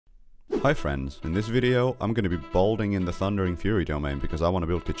Hi friends, in this video I'm going to be balding in the Thundering Fury domain because I want to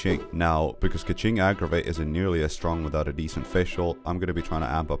build Keqing. Now, because Keqing Aggravate isn't nearly as strong without a decent Fischl, I'm going to be trying to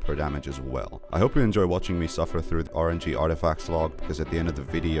amp up her damage as well. I hope you enjoy watching me suffer through the RNG artifacts log, because at the end of the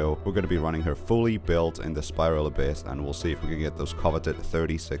video we're going to be running her fully built in the Spiral Abyss and we'll see if we can get those coveted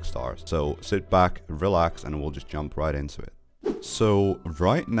 36 stars. So sit back, relax, and we'll just jump right into it. So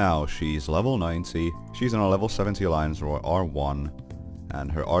right now she's level 90, she's in a level 70 alliance or R1. And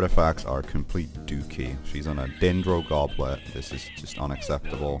her artifacts are complete dookie. She's on a Dendro Goblet. This is just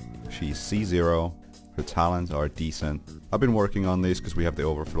unacceptable. She's C0. Her talents are decent. I've been working on these because we have the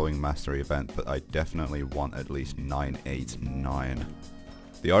Overflowing Mastery event, but I definitely want at least 9, 8, 9.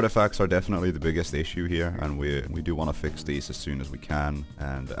 The artifacts are definitely the biggest issue here, and we do want to fix these as soon as we can.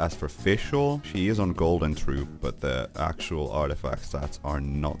 And as for Fischl, she is on Golden Troop, but the actual artifact stats are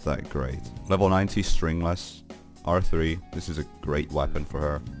not that great. Level 90 Stringless. R3, this is a great weapon for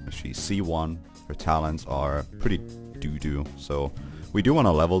her. She's C1, her talents are pretty doo-doo, so we do want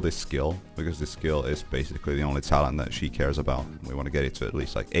to level this skill, because this skill is basically the only talent that she cares about. We want to get it to at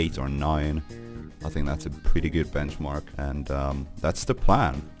least like 8 or 9. I think that's a pretty good benchmark, and that's the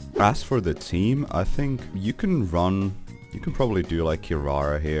plan. As for the team, I think you can probably do like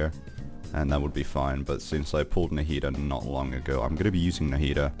Chiori here, and that would be fine, but since I pulled Nahida not long ago, I'm going to be using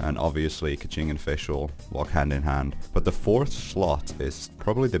Nahida, and obviously Keqing and Fischl walk hand in hand. But the 4th slot is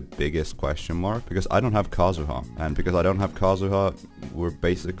probably the biggest question mark, because I don't have Kazuha, and because I don't have Kazuha, we're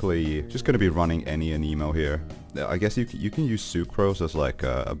basically just going to be running any Anemo here. I guess you can use Sucrose as like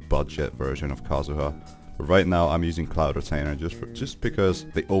a budget version of Kazuha. Right now I'm using Cloud Retainer just because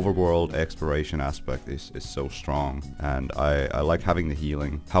the overworld exploration aspect is so strong, and I like having the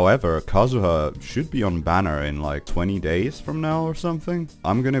healing. However, Kazuha should be on banner in like 20 days from now or something.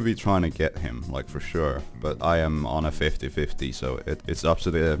 I'm gonna be trying to get him, like, for sure, but I am on a 50-50, so it's up to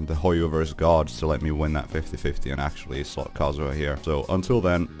the Hoyoverse gods to let me win that 50-50 and actually slot Kazuha here. So until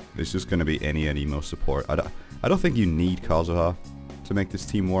then, it's just gonna be any Anemo support. I don't think you need Kazuha to make this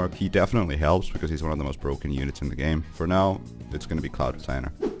team work. He definitely helps because he's one of the most broken units in the game. For now, it's going to be Cloud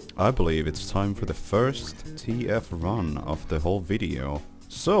Retainer. I believe it's time for the first TF run of the whole video.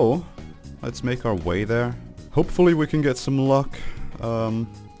 So, let's make our way there. Hopefully we can get some luck.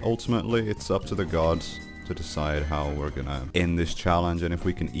 Ultimately, it's up to the gods to decide how we're gonna end this challenge and if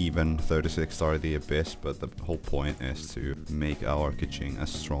we can even 36 star the Abyss, but the whole point is to make our Keqing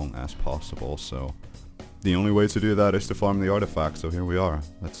as strong as possible, so the only way to do that is to farm the artifact, so here we are.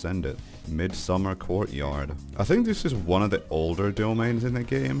 Let's send it. Midsummer Courtyard. I think this is one of the older domains in the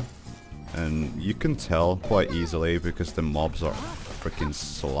game, and you can tell quite easily because the mobs are freaking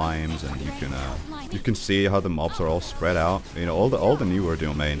slimes, and you can see how the mobs are all spread out. You know, all the newer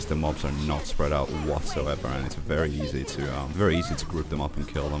domains, the mobs are not spread out whatsoever, and it's very easy to group them up and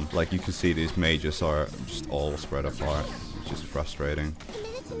kill them. Like, you can see these mages are just all spread apart. It's just frustrating.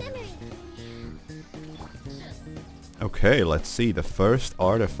 Okay, let's see, the first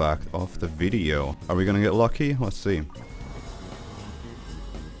artifact of the video. Are we gonna get lucky? Let's see.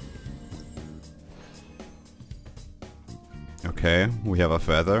 Okay, we have a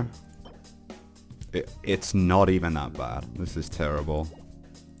feather. It's not even that bad. This is terrible.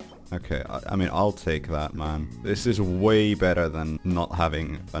 Okay, I mean, I'll take that, man. This is way better than not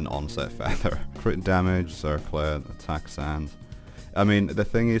having an onset feather. Crit damage, circlet, attack sand. I mean, the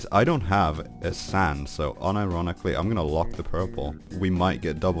thing is, I don't have a sand, so unironically, I'm gonna lock the purple. We might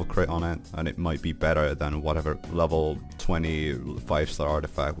get double crit on it, and it might be better than whatever level 20 5-star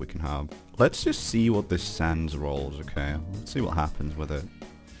artifact we can have. Let's just see what this sands rolls, okay? Let's see what happens with it.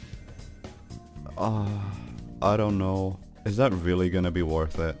 I don't know. Is that really gonna be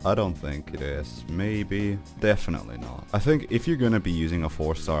worth it? I don't think it is. Maybe. Definitely not. I think if you're gonna be using a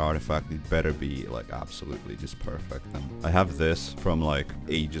 4-star artifact, it better be like absolutely just perfect. And I have this from like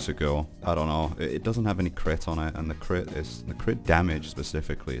ages ago. I don't know. It doesn't have any crit on it, and the crit damage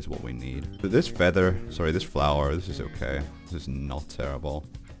specifically is what we need. But this feather, sorry, this flower, this is okay. This is not terrible.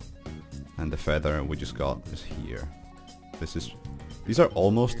 And the feather we just got is here. These are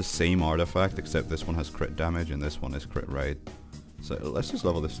almost the same artifact, except this one has crit damage and this one is crit rate. So let's just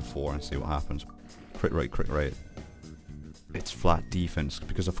level this to 4 and see what happens. Crit rate, crit rate. It's flat defense,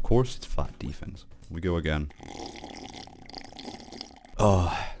 because of course it's flat defense. We go again.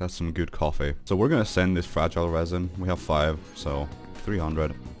 Oh, that's some good coffee. So we're gonna send this fragile resin. We have 5, so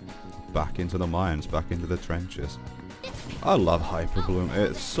 300. Back into the mines, back into the trenches. I love Hyperbloom.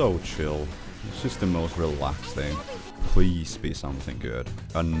 It's so chill. It's just the most relaxed thing. Please be something good.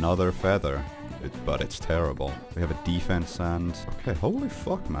 Another feather. But it's terrible. We have a defense sand. Okay, holy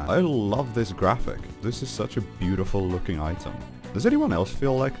fuck, man. I love this graphic. This is such a beautiful looking item. Does anyone else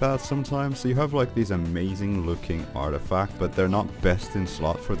feel like that sometimes? So you have like these amazing looking artifacts, but they're not best in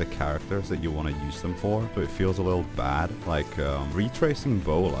slot for the characters that you want to use them for. So it feels a little bad. Like retracing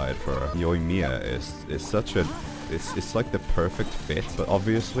Bolide for Yoimiya is such a... It's like the perfect fit, but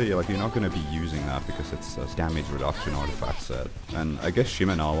obviously like you're not going to be using that because it's a damage reduction artifact set. And I guess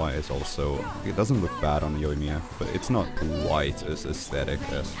Shimenawa is also... It doesn't look bad on Yoimiya, but it's not quite as aesthetic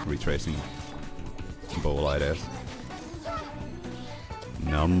as retracing Bolide is.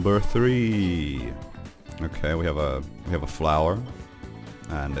 Number 3. Okay, we have a flower,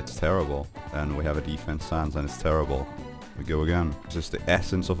 and it's terrible. And we have a defense sands, and it's terrible. We go again. It's just the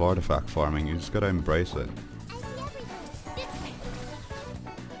essence of artifact farming. You just gotta embrace it.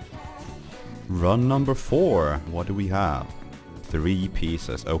 Run number 4. What do we have? 3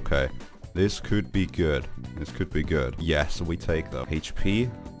 pieces. Okay, this could be good. This could be good. Yes, we take them.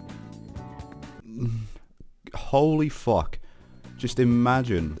 HP. Holy fuck. Just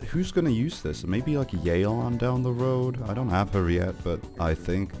imagine, who's gonna use this? Maybe like Yelan down the road? I don't have her yet, but I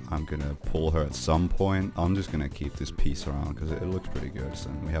think I'm gonna pull her at some point. I'm just gonna keep this piece around because it looks pretty good.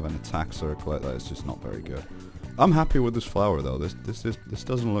 And we have an attack circlet that is just not very good. I'm happy with this flower though. This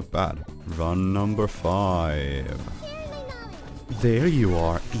doesn't look bad. Run number 5. There you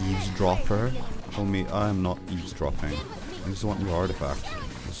are, eavesdropper. Homie, I am not eavesdropping. I just want your artifacts.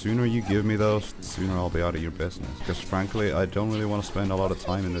 The sooner you give me those, the sooner I'll be out of your business. Because frankly, I don't really want to spend a lot of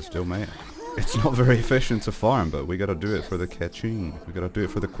time in this domain. It's not very efficient to farm, but we gotta do it for the Keqing. We gotta do it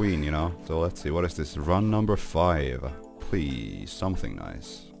for the queen, you know? So let's see, what is this? Run number 5. Please, something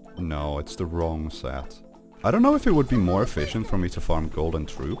nice. No, it's the wrong set. I don't know if it would be more efficient for me to farm Golden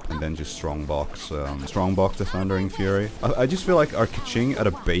Troop and then just strongbox the Thundering Fury. I just feel like our Keqing at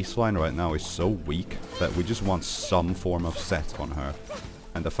a baseline right now is so weak that we just want some form of set on her.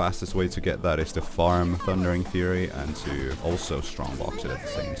 And the fastest way to get that is to farm Thundering Fury and to also strongbox it at the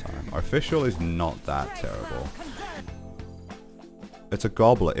same time. Our Fischl is not that terrible. It's a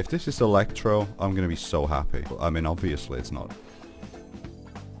goblet. If this is Electro, I'm gonna be so happy. I mean, obviously it's not.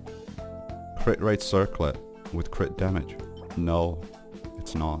 Crit rate circlet with crit damage. No,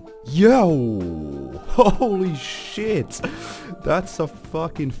 it's not. Yo! Holy shit! That's a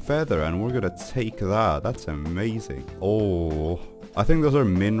fucking feather and we're gonna take that. That's amazing. Oh, I think those are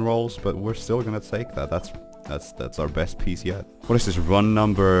min rolls, but we're still gonna take that. That's our best piece yet. What is this? Run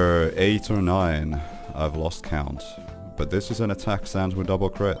number 8 or 9? I've lost count. But this is an attack sand with double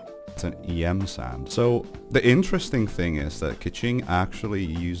crit. It's an EM sand. So the interesting thing is that Keqing actually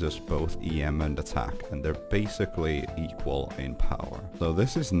uses both EM and attack, and they're basically equal in power. So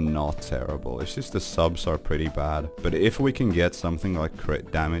this is not terrible. It's just the subs are pretty bad. But if we can get something like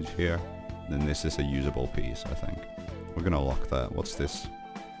crit damage here, then this is a usable piece, I think. We're gonna lock that. What's this?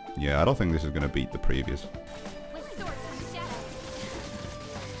 Yeah, I don't think this is gonna beat the previous.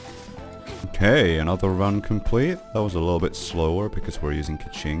 Okay, another run complete. That was a little bit slower because we're using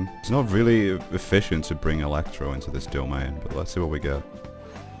Keqing. It's not really efficient to bring Electro into this domain, but let's see what we get.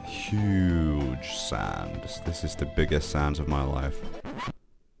 Huge sands. This is the biggest sands of my life.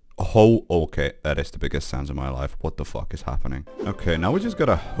 Oh, okay, that is the biggest sands of my life. What the fuck is happening? Okay, now we just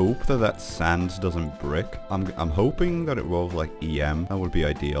gotta hope that that sands doesn't brick. I'm hoping that it rolls like EM. That would be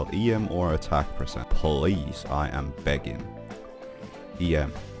ideal. EM or attack percent. Please, I am begging.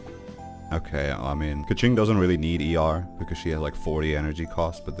 EM. Okay, I mean, Keqing doesn't really need ER because she has like 40 energy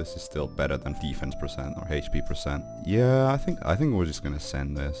cost, but this is still better than defense percent or HP percent. Yeah, I think we're just gonna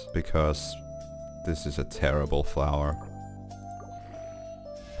send this because this is a terrible flower.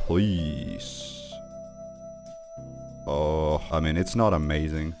 Please. Oh, I mean, it's not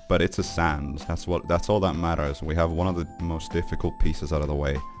amazing, but it's a sand. That's all that matters. We have one of the most difficult pieces out of the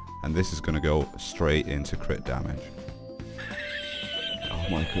way, and this is gonna go straight into crit damage. Oh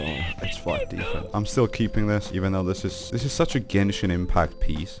my god, it's flat defense. I'm still keeping this, even though this is such a Genshin impact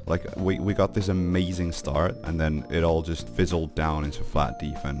piece. Like, we got this amazing start, and then it all just fizzled down into flat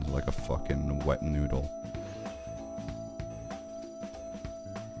defense like a fucking wet noodle.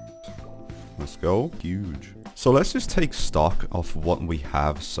 Let's go. Huge. So let's just take stock of what we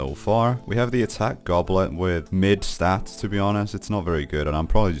have so far. We have the attack goblet with mid stats, to be honest. It's not very good, and I'm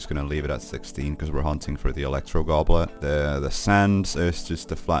probably just going to leave it at 16 because we're hunting for the electro goblet. The sands is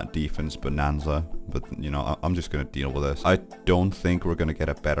just a flat defense bonanza, but you know, I'm just going to deal with this. I don't think we're going to get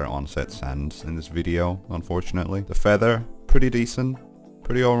a better onset sands in this video, unfortunately. The feather, pretty decent,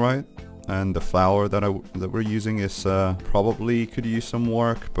 pretty alright. And the flower that we're using is probably could use some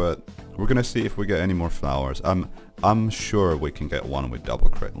work, but We're gonna see if we get any more flowers. I'm sure we can get one with double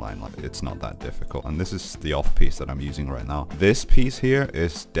crit line. Like, it's not that difficult. And this is the off piece that I'm using right now. This piece here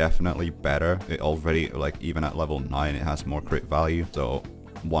is definitely better. It already, like, even at level 9, it has more crit value. So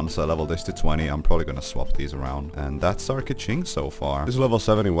once I level this to 20, I'm probably gonna swap these around. And that's our Keqing so far. This level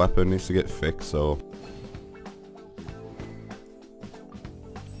 70 weapon needs to get fixed, so...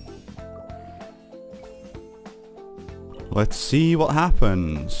 let's see what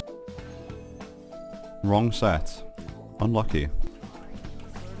happens. Wrong set. Unlucky.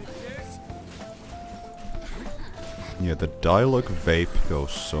 Yeah, the dialogue vape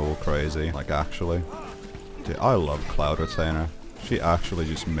goes so crazy. Like, actually. Dude, I love Cloud Retainer. She actually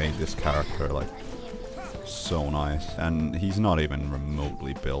just made this character, like, so nice. And he's not even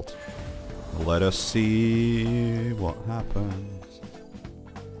remotely built. Let us see what happens.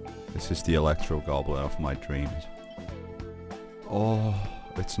 This is the Electro Goblet of my dreams. Oh,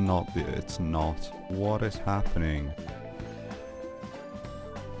 it's not. What is happening?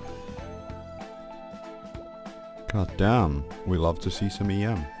 God damn, we love to see some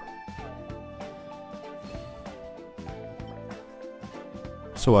EM.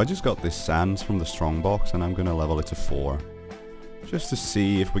 So I just got this Sands from the strong box and I'm gonna level it to 4. Just to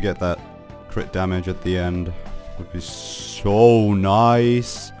see if we get that crit damage at the end. Would be so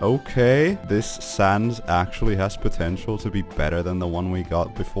nice. Okay, this Sands actually has potential to be better than the one we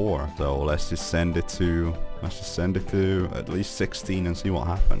got before. So let's just send it to at least 16 and see what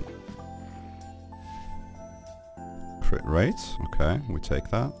happens. Crit rate, okay, we take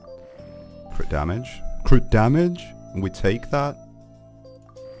that. Crit damage, we take that.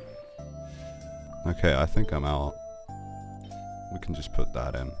 Okay, I think I'm out. We can just put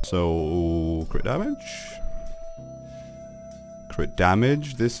that in. So, crit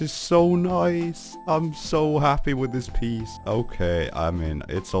damage, this is so nice. I'm so happy with this piece. Okay, I mean,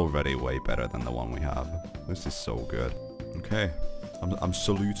 it's already way better than the one we have. This is so good. Okay, I'm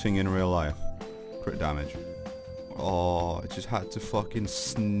saluting in real life. Crit damage. Oh, I just had to fucking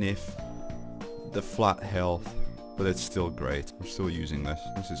sniff the flat health. But it's still great. I'm still using this.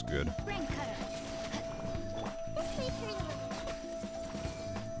 This is good.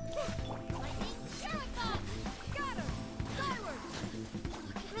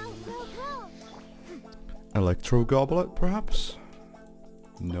 Electro Goblet, perhaps?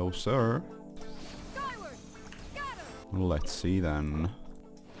 No, sir. Let's see then.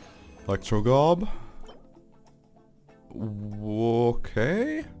 Electro Gob.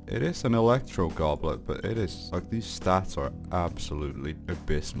 Okay. It is an Electro Goblet, but it is like these stats are absolutely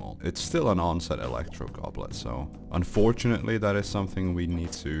abysmal. It's still an onset Electro Goblet, so unfortunately that is something we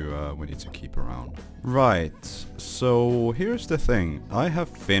need to keep around. Right. So here's the thing. I have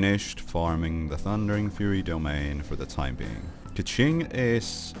finished farming the Thundering Fury domain for the time being. Keqing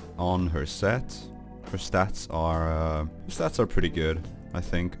is on her set. Her stats are pretty good. I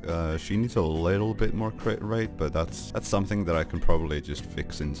think she needs a little bit more crit rate, but that's something that I can probably just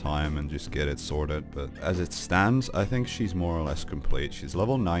fix in time and just get it sorted. But as it stands, I think she's more or less complete. She's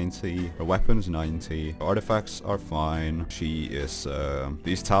level 90, her weapon's 90, her artifacts are fine. She is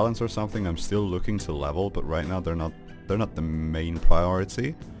these talents are something I'm still looking to level, but right now they're not the main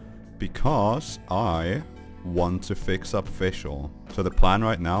priority because I want to fix up Fischl. So the plan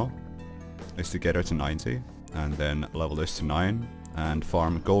right now is to get her to 90 and then level this to 9. And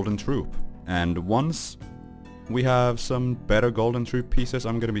farm Golden Troop. And once we have some better Golden Troop pieces,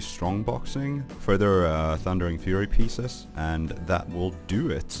 I'm gonna be strongboxing further Thundering Fury pieces, and that will do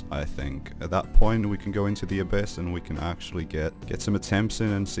it, I think. At that point we can go into the Abyss and we can actually get some attempts in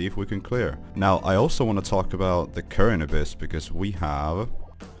and see if we can clear. Now I also want to talk about the current Abyss, because we have...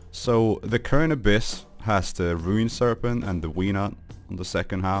 So the current Abyss has the Ruin Serpent and the Weenot on the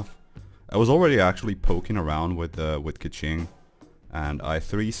second half. I was already actually poking around with Keqing. And I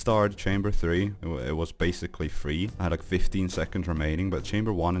 3-starred Chamber 3, it was basically free. I had like 15 seconds remaining, but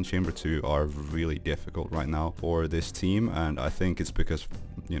Chamber 1 and Chamber 2 are really difficult right now for this team. And I think it's because,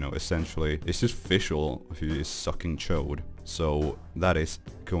 you know, essentially, it's just Fischl who is sucking chode. So that is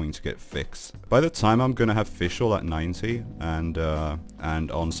going to get fixed. By the time I'm gonna have Fischl at 90 and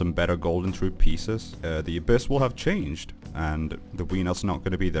on some better Golden Troop pieces, the Abyss will have changed. And the Weenot's not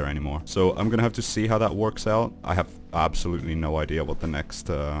going to be there anymore. So I'm going to have to see how that works out. I have absolutely no idea what the next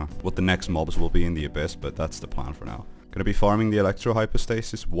mobs will be in the Abyss, but that's the plan for now. Gonna be farming the Electro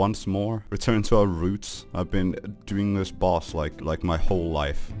Hypostasis once more. Return to our roots. I've been doing this boss like my whole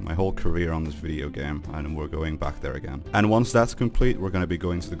life, my whole career on this video game, and we're going back there again. And once that's complete, we're gonna be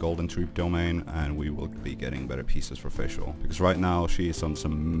going to the Golden Troop domain, and we will be getting better pieces for Fischl. Because right now she is on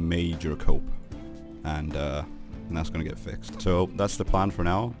some major cope, and that's gonna get fixed. So that's the plan for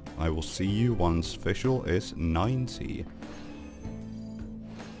now. I will see you once Fischl is 90.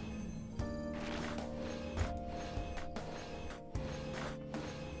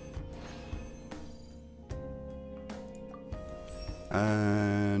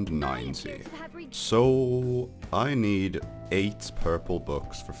 And 90. So I need 8 purple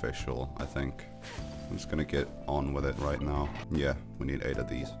books for Fischl, I think. I'm just gonna get on with it right now. Yeah, we need 8 of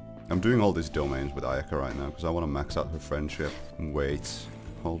these. I'm doing all these domains with Ayaka right now because I want to max out her friendship. Wait,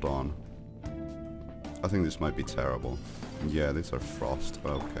 hold on. I think this might be terrible. Yeah, these are frost,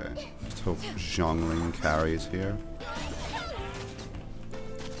 but okay. Just hope Zhongling carries here.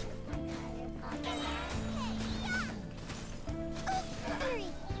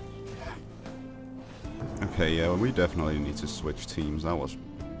 Okay, yeah, well, we definitely need to switch teams. That was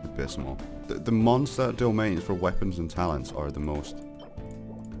abysmal. The monster domains for weapons and talents are the most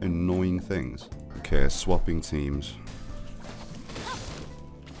annoying things. Okay, swapping teams.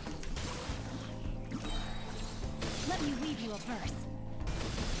 Let me read you a verse.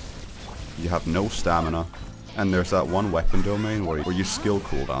 You have no stamina. And there's that one weapon domain where your skill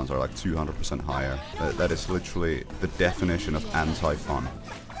cooldowns are like 200% higher. That is literally the definition of anti-fun.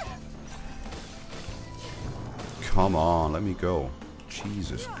 Come on, let me go.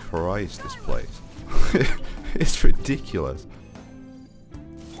 Jesus Christ, this place. It's ridiculous.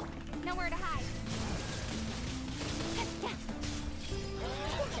 Nowhere to hide.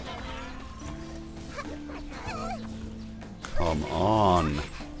 Come on.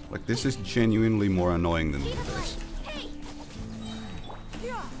 Like, this is genuinely more annoying than this. Hey!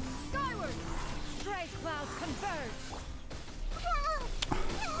 Skyward! Stray clouds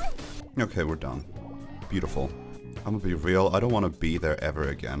converge! Okay, we're done. Beautiful. I'm gonna be real, I don't want to be there ever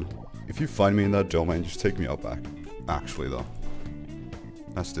again. If you find me in that domain, just take me out back. Actually though.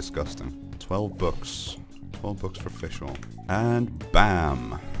 That's disgusting. 12 books. 12 books for Fischl. And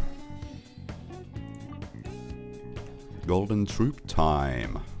bam! Golden Troop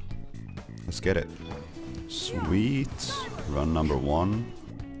time. Let's get it. Sweet. Run number 1.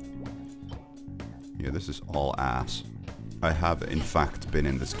 Yeah, this is all ass. I have in fact been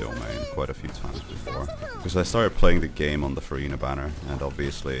in this domain quite a few times before. Because I started playing the game on the Farina banner, and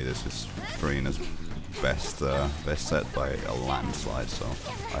obviously this is Farina's best set by a landslide, so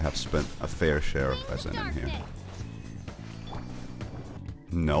I have spent a fair share of RESIN in here.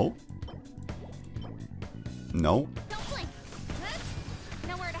 No. No. Don't blink!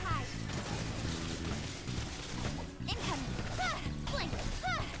 Nowhere to hide. Incoming! Blink!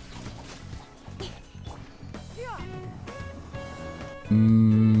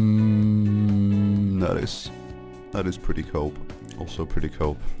 That is pretty cope. Also pretty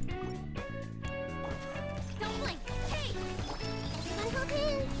cope. Don't blink! Hey! Uncle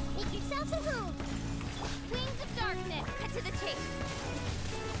Pin, make yourself at home! Wings of darkness, cut to the chase!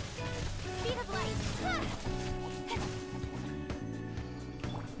 Speed of light!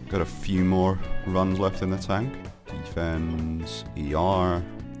 Got a few more runs left in the tank. Defense, ER.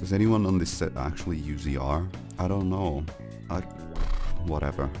 Does anyone on this set actually use ER? I don't know.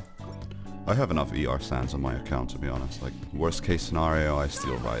 Whatever. I have enough ER sands on my account, to be honest. Like, worst case scenario, I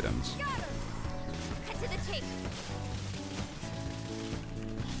steal items. Cut to the chase!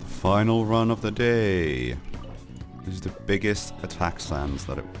 Final run of the day. This is the biggest attack sands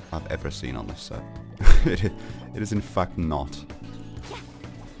that I've ever seen on this set. It is in fact not.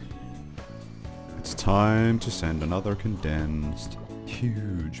 It's time to send another condensed.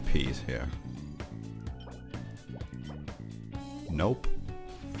 Huge piece here. Nope.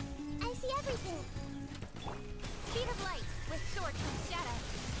 I see everything! Speed of light, with sword comes shadow.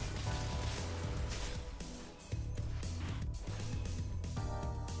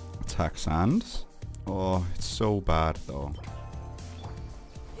 Attack sands. Oh, it's so bad though.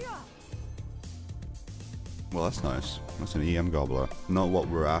 Well, that's nice. That's an EM Gobbler. Not what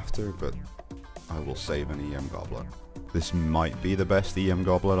we're after, but I will save an EM Gobbler. This might be the best EM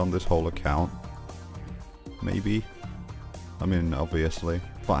Gobbler on this whole account. Maybe. I mean, obviously.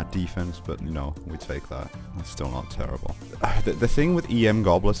 Bad defense, but you know, we take that. That's still not terrible. The thing with EM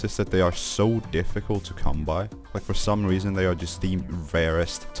Goblets is that they are so difficult to come by. Like, for some reason, they are just the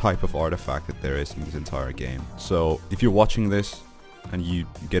rarest type of artifact that there is in this entire game. So, if you're watching this, and you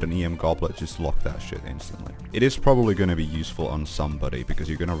get an EM Goblet, just lock that shit instantly. It is probably going to be useful on somebody, because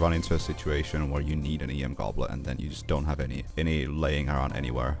you're going to run into a situation where you need an EM Goblet and then you just don't have any laying around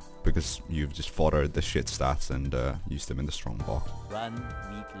anywhere, because you've just foddered the shit stats and used them in the strong box. 1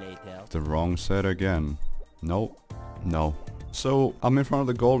 week later. The wrong set again. Nope. No. So, I'm in front of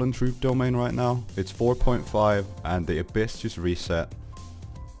the Golden Troop domain right now. It's 4.5 and the Abyss just reset.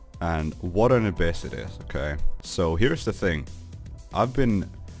 And what an Abyss it is, okay? So, here's the thing. I've been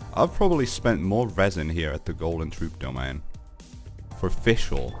I've probably spent more resin here at the Golden Troop domain for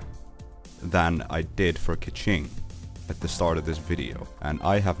Fischl than I did for Keqing at the start of this video, and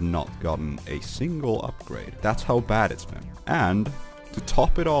I have not gotten a single upgrade. That's how bad it's been. And to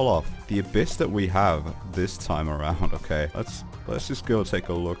top it all off, the abyss that we have this time around, okay, let's just go take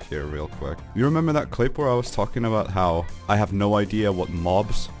a look here real quick. You remember that clip where I was talking about how I have no idea what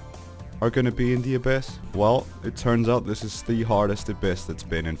mobs are gonna be in the abyss? Well, it turns out this is the hardest abyss that's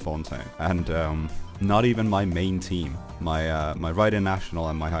been in Fontaine, and not even my main team, my Raiden National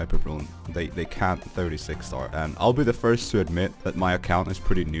and my Hyperbloom, they can't 36 star, and I'll be the first to admit that my account is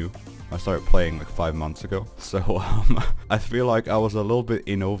pretty new. I started playing like 5 months ago, so I feel like I was a little bit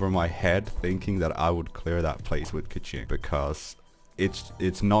in over my head thinking that I would clear that place with Keqing, because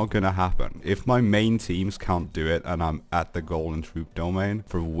it's not gonna happen. If my main teams can't do it and I'm at the Golden Troop domain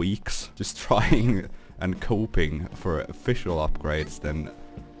for weeks just trying and coping for official upgrades, then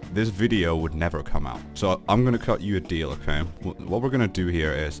this video would never come out. So I'm gonna cut you a deal, okay? What we're gonna do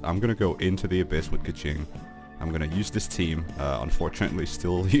here is I'm gonna go into the abyss with Keqing. I'm gonna use this team, unfortunately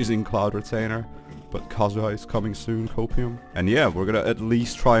still using Cloud Retainer, but Kazuha is coming soon, Copium. And yeah, we're gonna at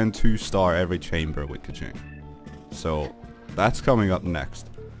least try and 2-star every chamber with Keqing. So that's coming up next.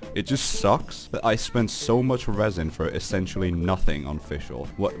 It just sucks that I spent so much resin for essentially nothing on Fischl.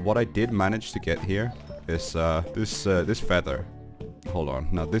 What I did manage to get here is this feather. Hold on,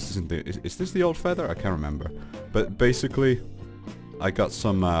 no, this isn't the, is this the old feather? I can't remember. But basically, I got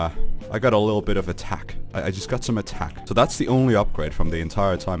some, I got a little bit of attack. I just got some attack. So that's the only upgrade from the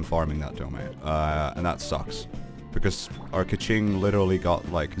entire time farming that domain. And that sucks. Because our Keqing literally got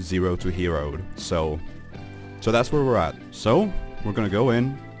like 0 to heroed. So that's where we're at. So, we're gonna go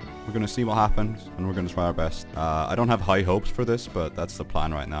in, we're gonna see what happens, and we're gonna try our best. I don't have high hopes for this, but that's the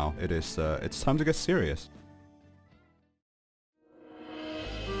plan right now. It's time to get serious.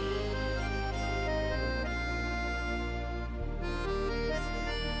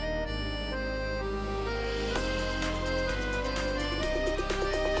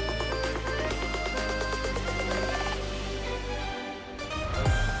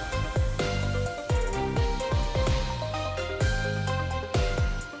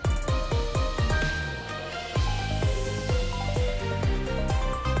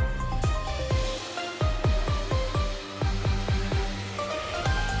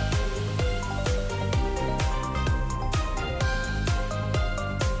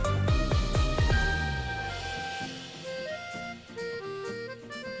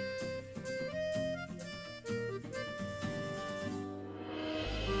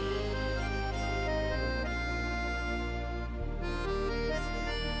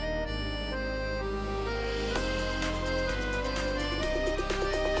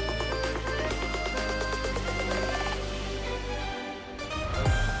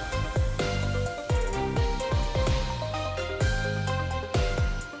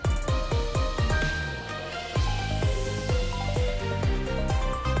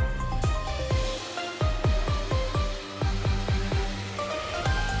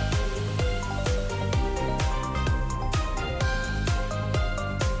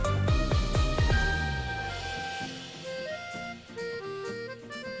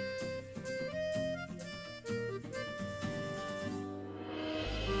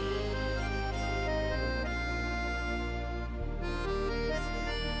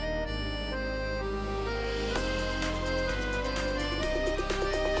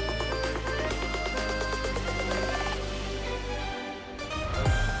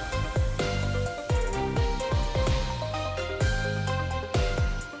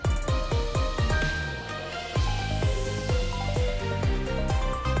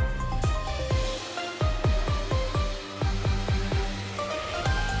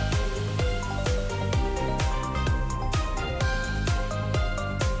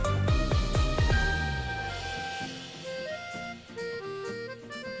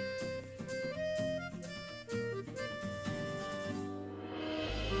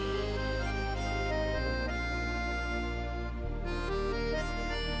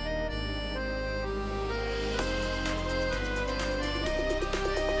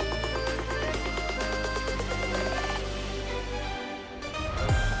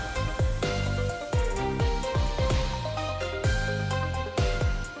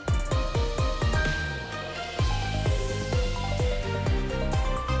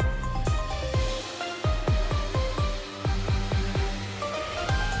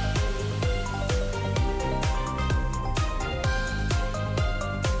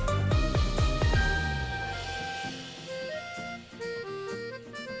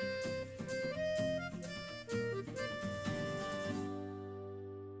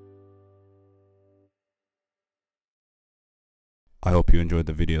 I hope you enjoyed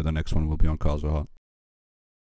the video. The next one will be on Kazuha.